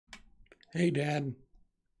Hey, Dad.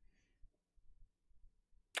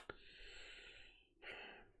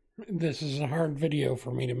 This is a hard video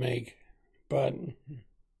for me to make, but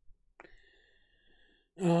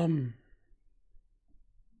um,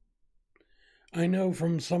 I know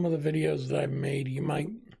from some of the videos that I've made, you might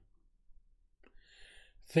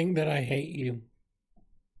think that I hate you.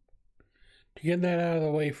 To get that out of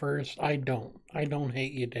the way first, I don't. I don't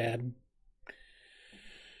hate you, Dad.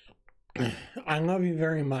 I love you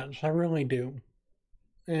very much. I really do.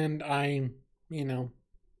 And you know,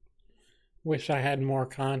 wish I had more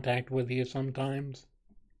contact with you sometimes.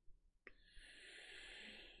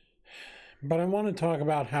 But I want to talk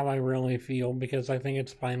about how I really feel because I think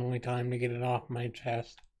it's finally time to get it off my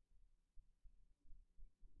chest.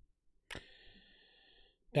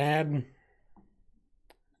 Dad,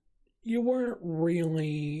 you weren't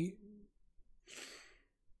really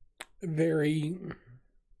very.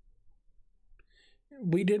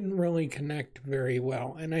 We didn't really connect very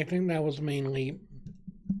well, and I think that was mainly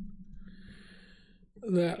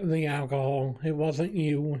the alcohol. It wasn't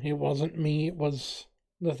you, it wasn't me, it was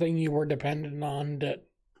the thing you were dependent on to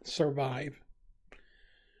survive.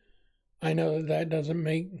 I know that doesn't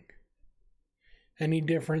make any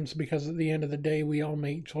difference because at the end of the day, we all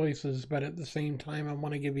make choices, but at the same time, I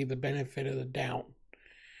want to give you the benefit of the doubt.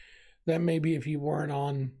 That maybe if you weren't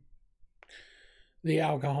on the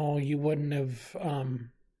alcohol, you wouldn't have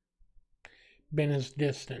been as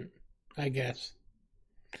distant, I guess.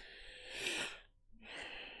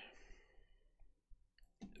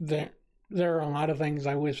 There are a lot of things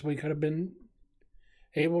I wish we could have been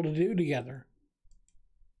able to do together.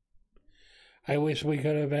 I wish we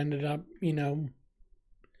could have ended up,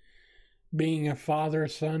 being a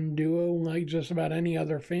father-son duo like just about any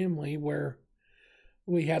other family where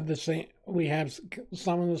we have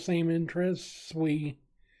some of the same interests, we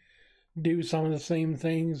do some of the same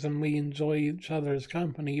things, and we enjoy each other's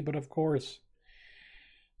company. But of course,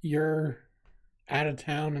 you're out of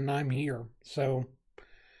town and I'm here.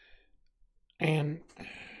 And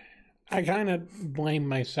I kind of blame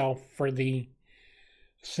myself for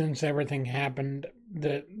since everything happened,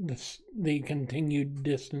 the continued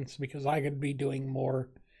distance, because I could be doing more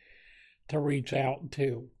to reach out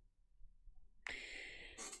to.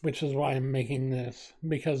 Which is why I'm making this,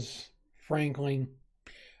 because frankly,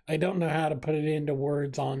 I don't know how to put it into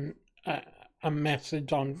words on a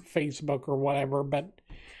message on Facebook or whatever, but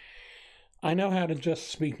I know how to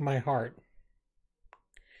just speak my heart.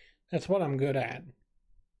 That's what I'm good at.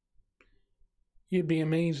 You'd be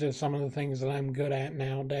amazed at some of the things that I'm good at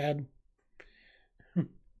now, Dad.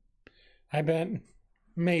 I bet,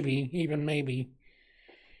 maybe, even maybe,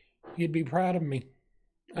 you'd be proud of me.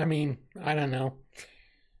 I mean, I don't know.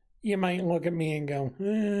 You might look at me and go,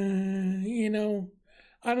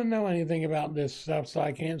 I don't know anything about this stuff, so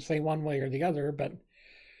I can't say one way or the other, but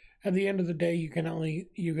at the end of the day, you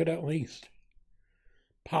could at least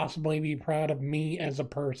possibly be proud of me as a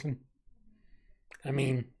person. I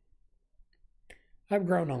mean, I've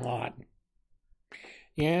grown a lot.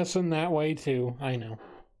 Yes, in that way too, I know.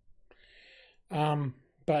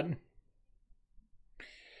 But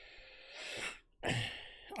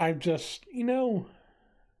I've just,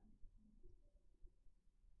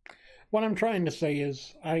 what I'm trying to say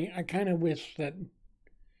is I kind of wish that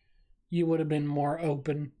you would have been more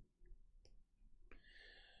open,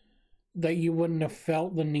 that you wouldn't have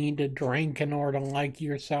felt the need to drink in order to like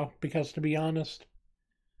yourself, because to be honest,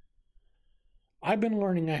 I've been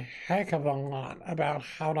learning a heck of a lot about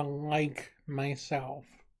how to like myself.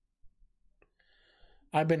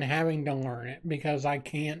 I've been having to learn it because I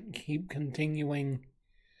can't keep continuing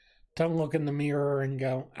to look in the mirror and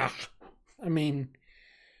go, I mean,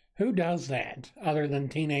 who does that other than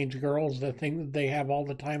teenage girls that think that they have all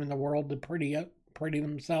the time in the world to pretty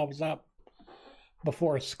themselves up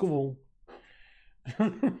before school?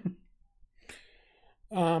 But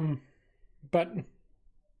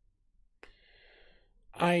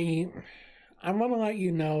I want to let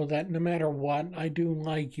you know that no matter what, I do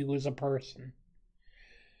like you as a person.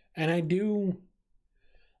 And I do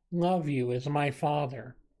love you as my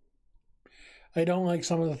father. I don't like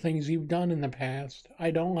some of the things you've done in the past.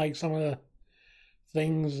 I don't like some of the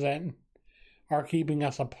things that are keeping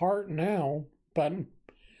us apart now, but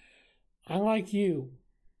I like you.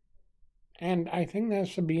 And I think that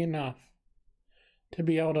should be enough to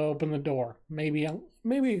be able to open the door. Maybe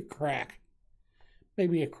a crack.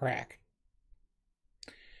 Maybe a crack.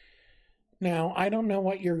 Now, I don't know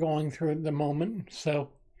what you're going through at the moment,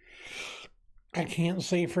 so I can't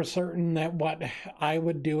say for certain that what I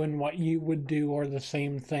would do and what you would do are the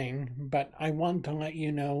same thing, but I want to let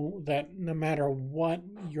you know that no matter what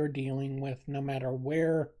you're dealing with, no matter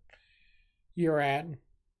where you're at.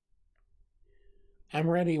 I'm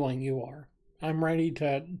ready when you are. I'm ready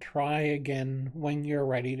to try again when you're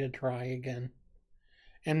ready to try again.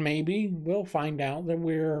 And maybe we'll find out that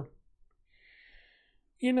we're,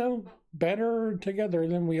 better together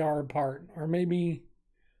than we are apart. Or maybe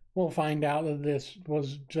we'll find out that this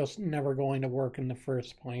was just never going to work in the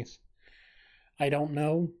first place. I don't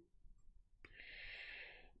know.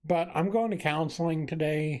 But I'm going to counseling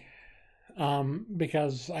today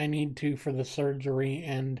because I need to for the surgery,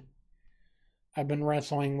 and I've been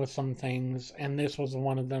wrestling with some things, and this was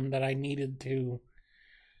one of them that I needed to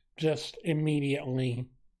just immediately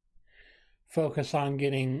focus on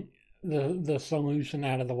getting the solution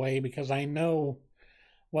out of the way, because I know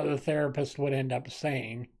what the therapist would end up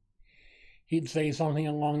saying. He'd say something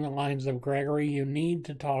along the lines of, Gregory, you need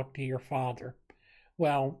to talk to your father.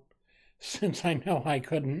 Well, since I know I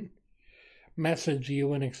couldn't message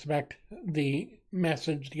you and expect the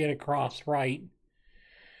message to get across right,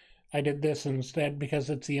 I did this instead because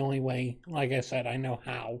it's the only way, like I said, I know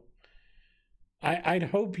how. I'd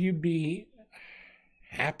hope you'd be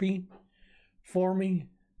happy for me,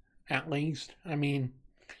 at least. I mean,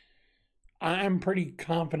 I'm pretty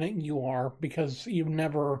confident you are, because you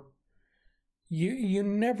never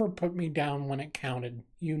put me down when it counted.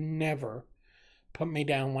 You never put me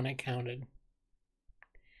down when it counted.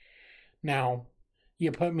 Now,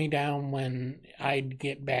 you put me down when I'd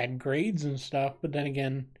get bad grades and stuff, but then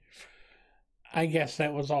again, I guess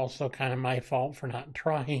that was also kind of my fault for not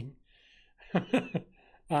trying.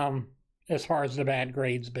 As far as the bad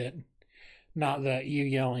grades bit. Not that you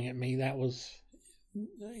yelling at me. That was,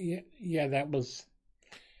 that was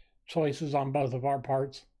choices on both of our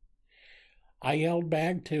parts. I yelled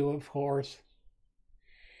back too, of course.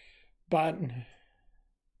 But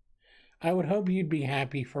I would hope you'd be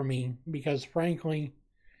happy for me, because frankly,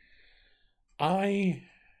 I'm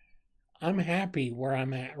happy where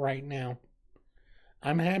I'm at right now.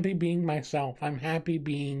 I'm happy being myself. I'm happy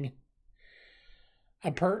being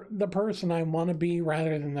the person I want to be,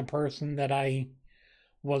 rather than the person that I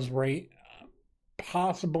was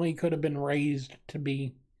possibly could have been raised to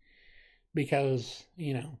be, because,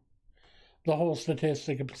 the whole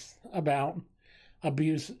statistic about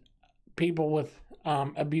abuse, people with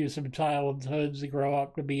abusive childhoods that grow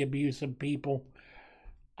up to be abusive people,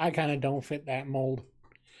 I kind of don't fit that mold,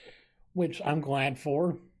 which I'm glad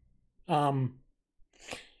for.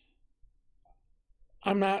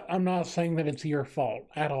 I'm not saying that it's your fault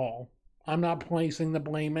at all. I'm not placing the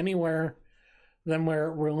blame anywhere than where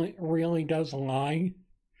it really does lie.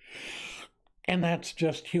 And that's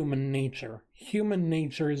just human nature. Human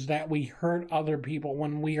nature is that we hurt other people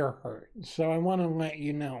when we are hurt. So I want to let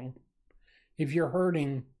you know, if you're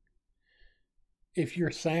hurting, if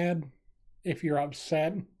you're sad, if you're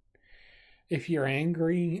upset, if you're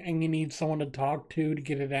angry and you need someone to talk to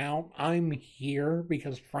get it out, I'm here,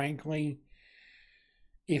 because frankly,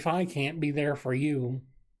 if I can't be there for you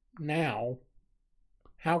now,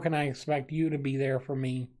 how can I expect you to be there for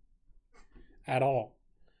me at all?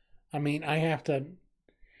 I mean, I have to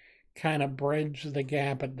kind of bridge the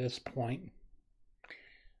gap at this point,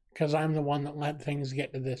 because I'm the one that let things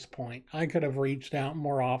get to this point. I could have reached out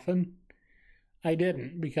more often. I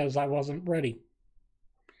didn't, because I wasn't ready.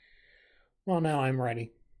 Well, now I'm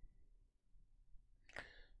ready.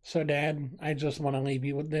 So, Dad, I just want to leave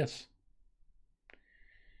you with this.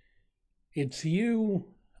 It's you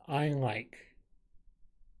I like.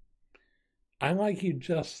 I like you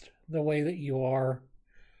just the way that you are,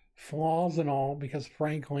 flaws and all, because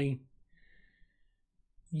frankly,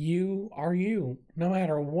 you are you. No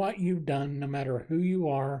matter what you've done, no matter who you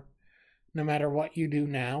are, no matter what you do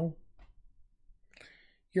now,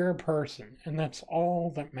 you're a person, and that's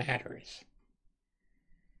all that matters.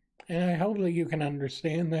 And I hope that you can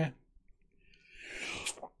understand that.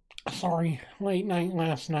 Sorry, late night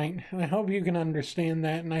last night. I hope you can understand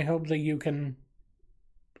that, and I hope that you can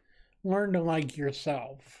learn to like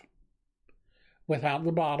yourself without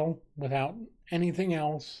the bottle, without anything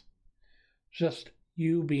else, just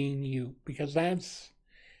you being you, because that's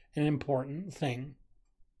an important thing,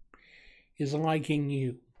 is liking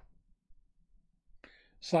you.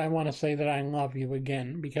 So I want to say that I love you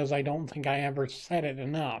again, because I don't think I ever said it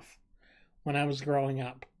enough when I was growing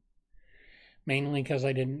up. Mainly because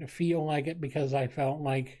I didn't feel like it, because I felt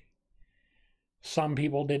like some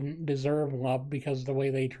people didn't deserve love because of the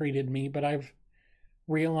way they treated me. But I've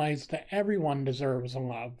realized that everyone deserves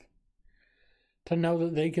love. To know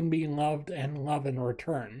that they can be loved and love in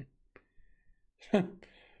return.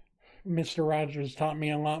 Mr. Rogers taught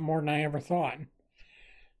me a lot more than I ever thought.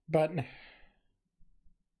 But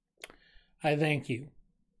I thank you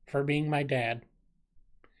for being my dad.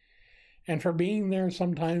 and for being there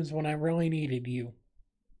sometimes when I really needed you.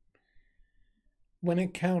 When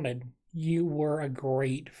it counted, you were a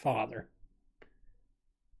great father.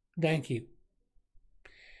 Thank you.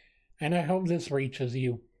 And I hope this reaches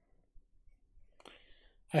you.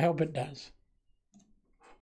 I hope it does.